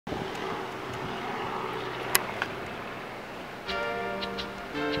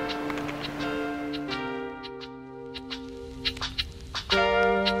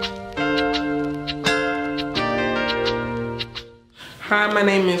Hi, my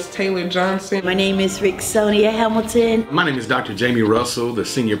name is Taylor Johnson. My name is Sonia Hamilton. My name is Dr. Jamie Russell, the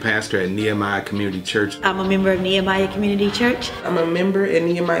senior pastor at Nehemiah Community Church. I'm a member of Nehemiah Community Church. I'm a member at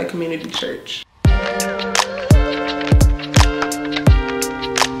Nehemiah Community Church.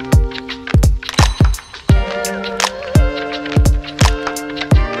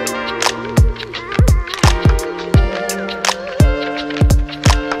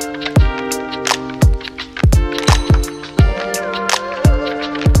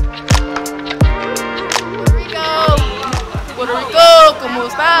 Puerto Rico, ¿cómo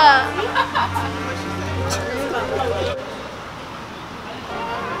está?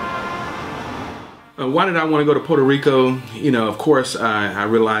 Why did I want to go to Puerto Rico? You know, of course, I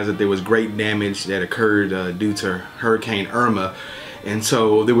realized that there was great damage that occurred due to Hurricane Irma. And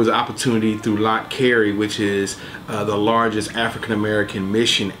so there was an opportunity through Lot Carey, which is the largest African-American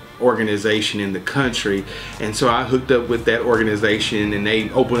mission organization in the country. And so I hooked up with that organization, and they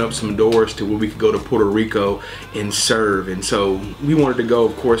opened up some doors to where we could go to Puerto Rico and serve. And so we wanted to go,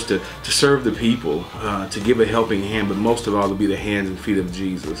 of course, to serve the people, to give a helping hand, but most of all to be the hands and feet of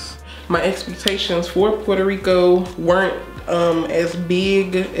Jesus. My expectations for Puerto Rico weren't as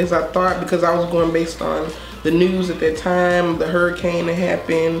big as I thought, because I was going based on the news at that time, the hurricane that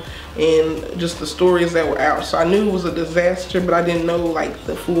happened, and just the stories that were out. So I knew it was a disaster, but I didn't know like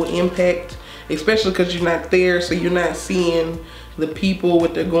the full impact, especially because you're not there, so you're not seeing the people,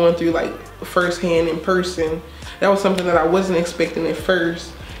 what they're going through like firsthand in person. That was something that I wasn't expecting at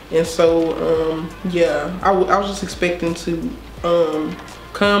first. And so yeah, I was just expecting to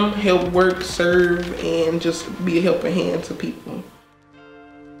come, help, work, serve, and just be a helping hand to people.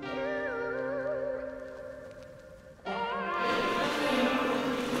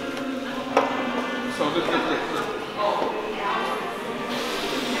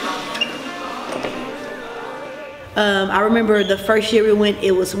 I remember the first year we went,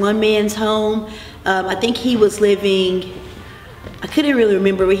 it was one man's home. I think he was living, I couldn't really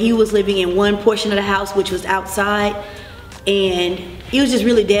remember, but he was living in one portion of the house, which was outside. And it was just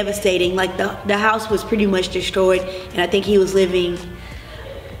really devastating. Like the house was pretty much destroyed, and I think he was living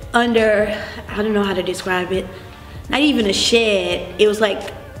under, I don't know how to describe it, not even a shed. It was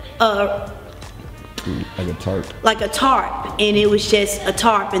like a tarp. Like a tarp, and it was just a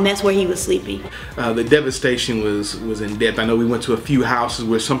tarp, and that's where he was sleeping. The devastation was in depth. I know we went to a few houses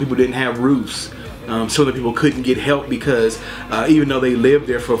where some people didn't have roofs. Some of the people couldn't get help because even though they lived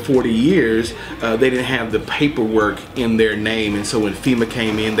there for 40 years, they didn't have the paperwork in their name. And so when FEMA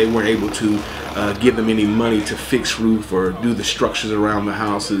came in, they weren't able to give them any money to fix roof or do the structures around the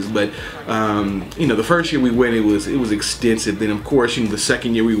houses. But you know, the first year we went, it was extensive. Then of course, you know, the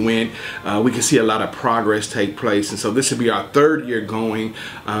second year we went, we could see a lot of progress take place. And so this would be our third year going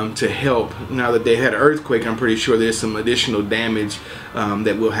to help. Now that they had an earthquake, I'm pretty sure there's some additional damage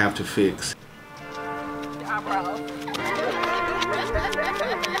that we'll have to fix.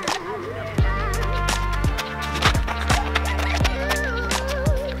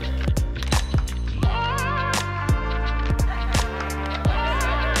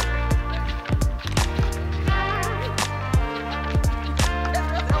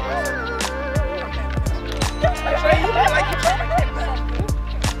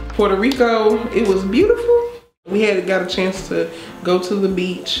 Puerto Rico, it was beautiful. We got a chance to go to the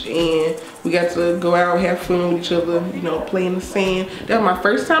beach, and we got to go out, have fun with each other, you know, play in the sand. That was my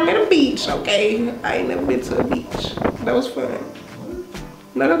first time at a beach, okay? I ain't never been to a beach. That was fun.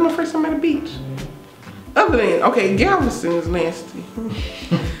 No, that was my first time at a beach. Other than, okay, Galveston is nasty.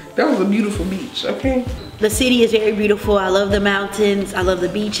 That was a beautiful beach, okay? The city is very beautiful. I love the mountains, I love the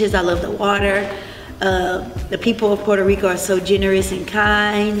beaches, I love the water. The people of Puerto Rico are so generous and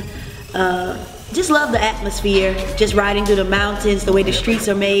kind. Just love the atmosphere, just riding through the mountains, the way the streets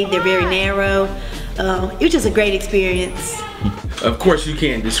are made, they're very narrow. It was just a great experience. Of course, you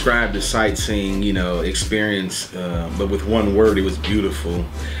can't describe the sightseeing, you know, experience, but with one word, it was beautiful.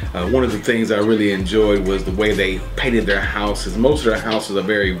 One of the things I really enjoyed was the way they painted their houses. Most of their houses are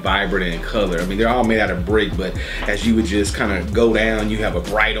very vibrant in color. I mean, they're all made out of brick, but as you would just kind of go down, you have a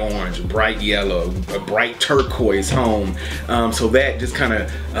bright orange, a bright yellow, a bright turquoise home. So that just kind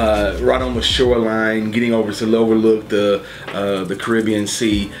of right on the shoreline, getting over to overlook the Caribbean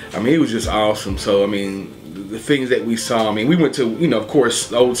Sea. I mean, it was just awesome. So, I mean, the things that we saw, I mean, we went to, you know, of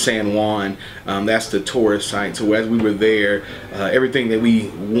course, old San Juan. That's the tourist site. So as we were there, everything that we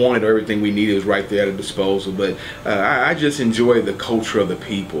wanted or everything we needed was right there at our disposal. But I just enjoy the culture of the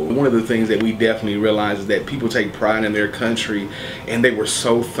people. One of the things that we definitely realized is that people take pride in their country, and they were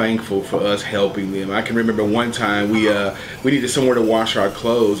so thankful for us helping them. I can remember one time we needed somewhere to wash our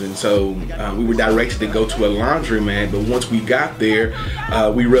clothes, and so we were directed to go to a laundromat. But once we got there,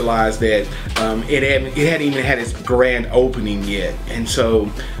 we realized that it hadn't even had its grand opening yet. And so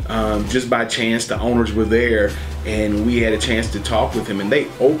just by chance, the owners were there, and we had a chance to talk with them, and they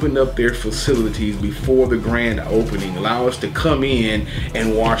opened up their facilities before the grand opening, allow us to come in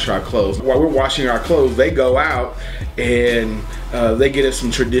and wash our clothes. While we're washing our clothes, they go out and they get us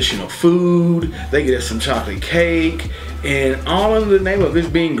some traditional food, they get us some chocolate cake, and all in the name of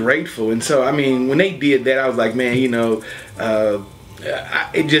just being grateful. And so, I mean, when they did that, I was like, man, you know,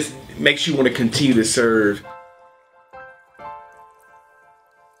 it just makes you want to continue to serve.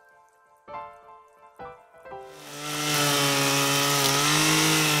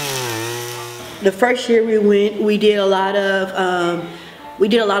 The first year we went, we did a lot of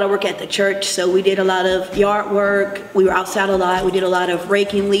work at the church. So we did a lot of yard work. We were outside a lot. We did a lot of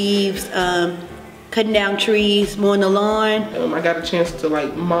raking leaves, cutting down trees, mowing the lawn. I got a chance to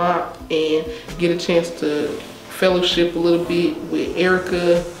like mop and get a chance to fellowship a little bit with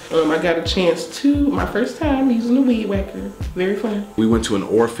Erica. I got a chance to, my first time using a weed whacker. Very fun. We went to an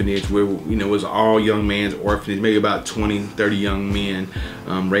orphanage where, you know, it was all young man's orphanage, maybe about 20, 30 young men,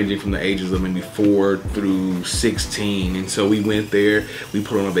 ranging from the ages of maybe 4 through 16. And so we went there, we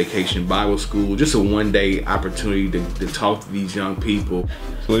put on a vacation Bible school, just a one-day opportunity to talk to these young people.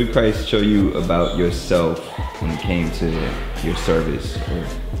 So what did Christ show you about yourself when it came to your service?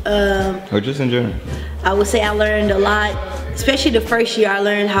 Or just in general? I would say I learned a lot, especially the first year. I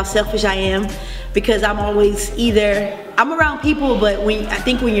learned how selfish I am, because I'm always I'm around people, but I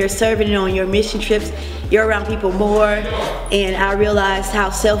think when you're serving and on your mission trips, you're around people more, and I realized how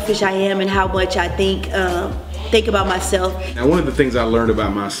selfish I am and how much I think about myself. Now, one of the things I learned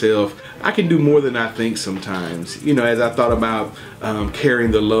about myself, I can do more than I think sometimes. You know, as I thought about carrying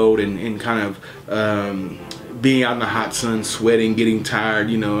the load and kind of being out in the hot sun, sweating, getting tired,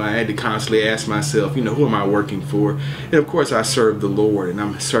 you know, I had to constantly ask myself, you know, who am I working for? And of course I serve the Lord, and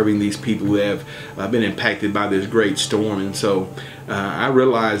I'm serving these people who have been impacted by this great storm. And so I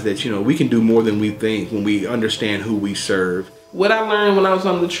realized that, you know, we can do more than we think when we understand who we serve. What I learned when I was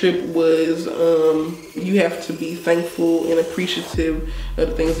on the trip was you have to be thankful and appreciative of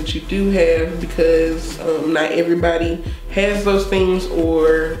the things that you do have, because not everybody has those things,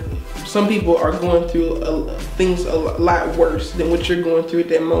 or some people are going through things a lot worse than what you're going through at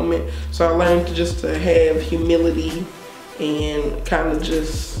that moment. So I learned to have humility and kind of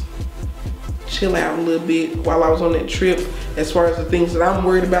just chill out a little bit while I was on that trip, as far as the things that I'm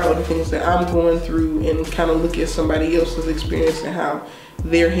worried about or the things that I'm going through, and kind of look at somebody else's experience and how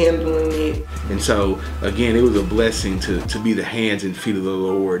they're handling it. And so again, it was a blessing to be the hands and feet of the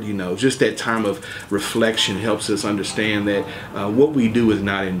Lord. You know, just that time of reflection helps us understand that what we do is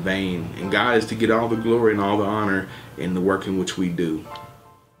not in vain, and God is to get all the glory and all the honor in the work in which we do.